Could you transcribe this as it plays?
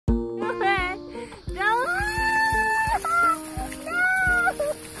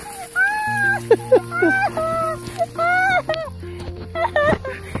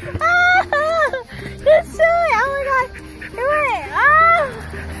It's silly! Oh my god! Wait!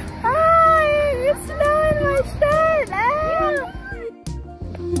 It's snowing my shirt!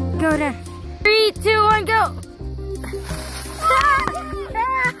 Go there. 3, 2, 1, go!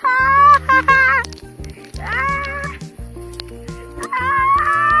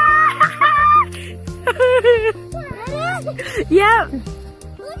 Yep.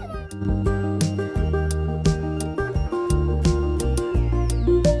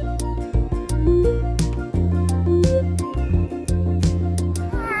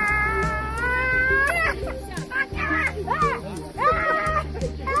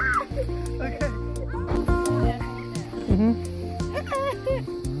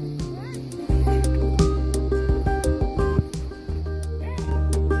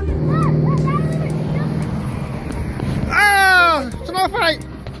 Fight!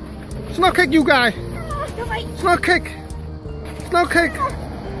 Snow kick, you guys! Snow kick! Snow kick!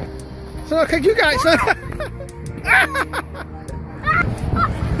 Snow kick, you guys!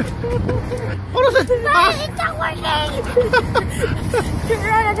 What is it? It's not working! Turn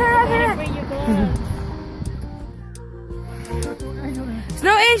around!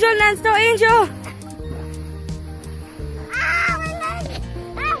 Snow angel, Nan! Snow angel!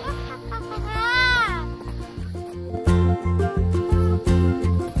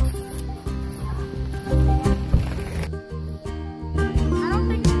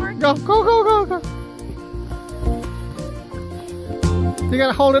 Go, go, go, go, go. You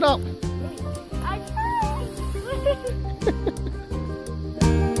gotta hold it up. I tried.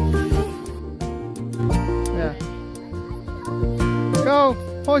 Yeah. Go,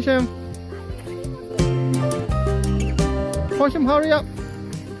 push him. Push him, hurry up.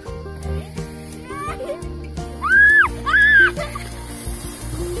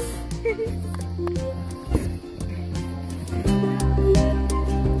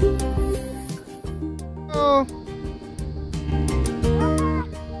 Oh.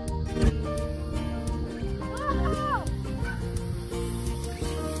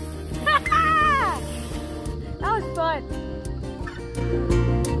 That was fun.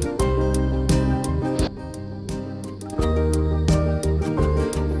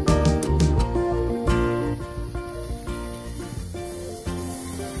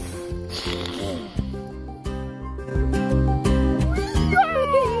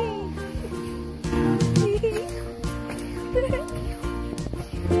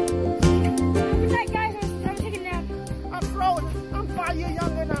 I'm frozen. I'm 5 years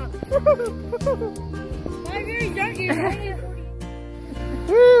younger now. 5 years younger. You're only 40.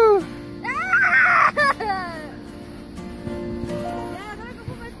 Woo! Yeah, I'm gonna go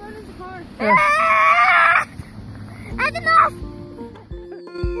put my phone in the car. That's enough!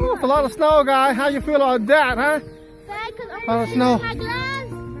 Oh, it's a lot of snow, guys. How you feel about that, huh? Dad, cause A lot of snow. my glass.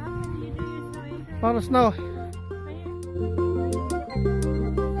 A lot of snow.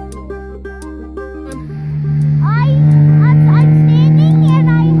 I'm standing and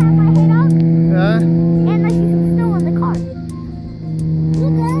I have my head up Yeah. and I see some snow on the car.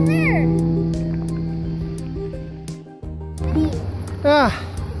 Look over there. Ah.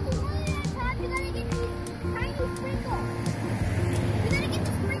 You gotta get these tiny sprinkles. You gotta get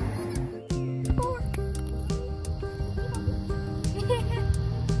the sprinkles.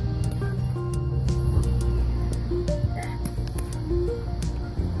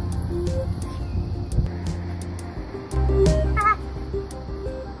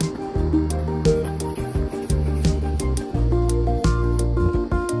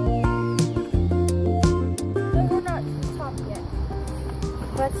 We're not top yet.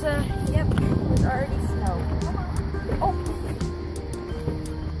 But yep, there's already snow. Oh,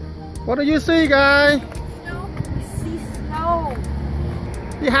 What do you see, guys? snow. We see snow.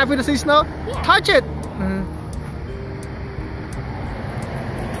 You happy to see snow? Yeah. Touch it.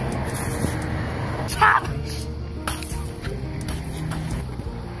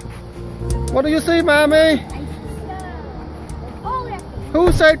 What do you see, Mommy? I see snow. Oh, yeah.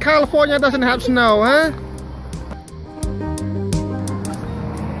 Who said California doesn't have snow, huh?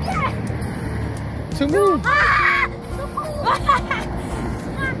 To move. Ah! So cool.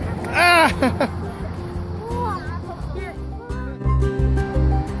 Ah!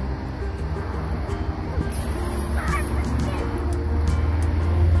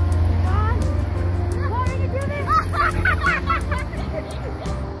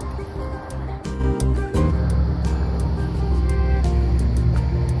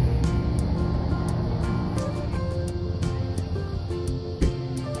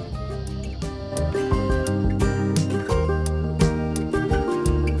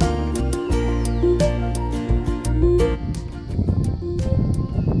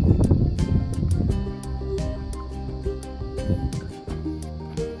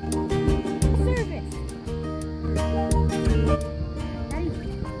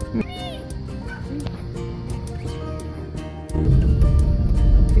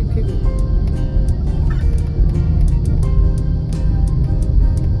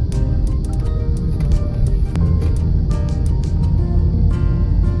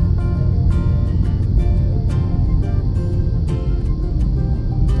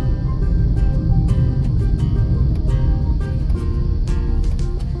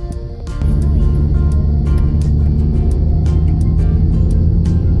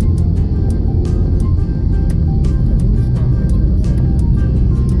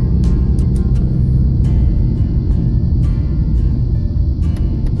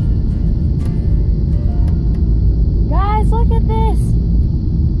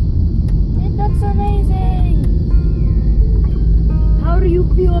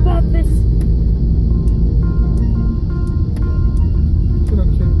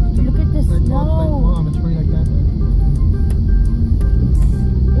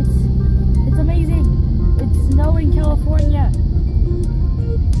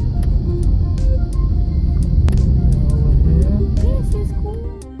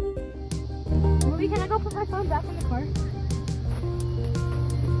 put my phone back in the car?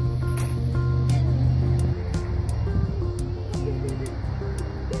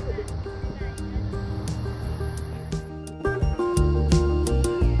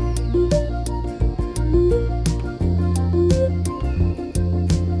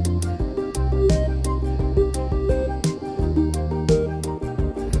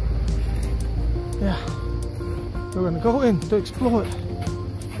 We're gonna go in to explore it.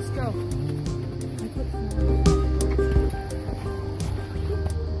 Let's go.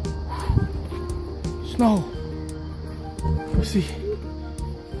 Snow. Let's see.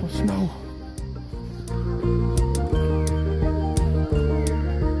 More snow.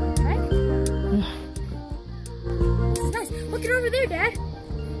 Right? Yeah. This is nice. Look it over there, Dad.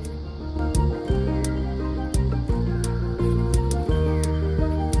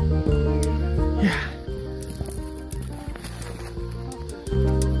 Yeah.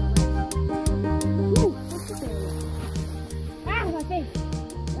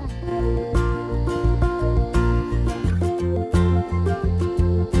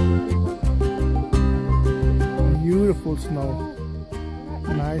 Beautiful snow.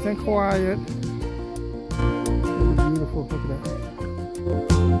 Nice and quiet. Really beautiful. Look at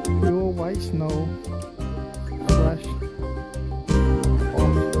that. Pure white snow. Fresh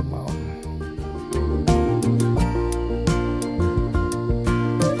off the mountain.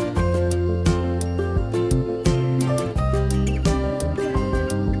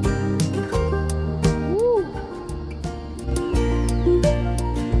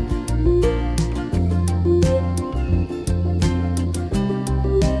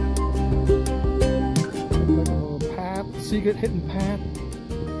 Secret hidden path,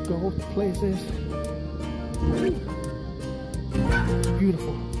 go places.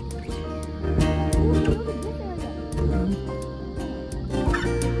 Beautiful.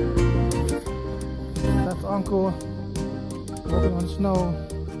 That's Uncle walking on snow.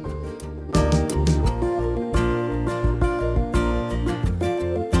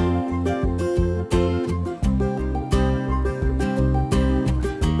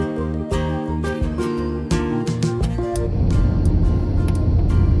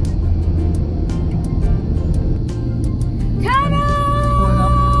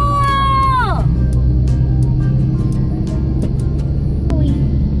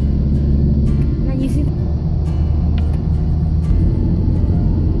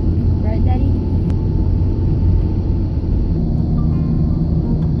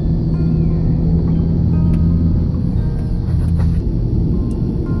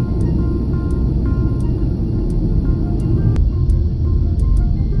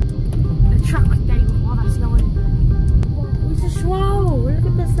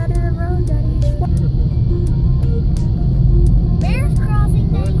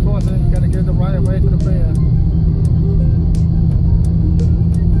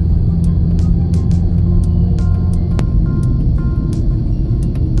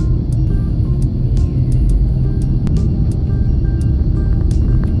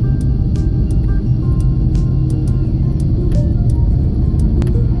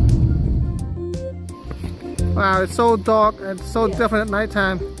 Wow, it's so dark and so different at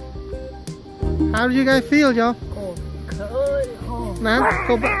nighttime. How do you guys feel, y'all? Cold. Cold. Nah,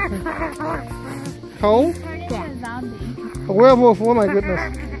 go back. Cold? Yeah. A werewolf, oh my goodness.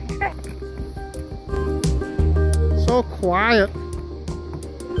 So quiet.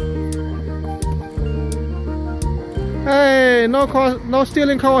 Hey, no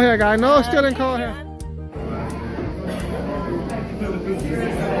stealing coal here, guys. No stealing coal here.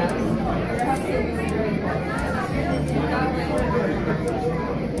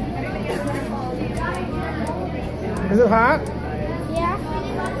 Is it hot?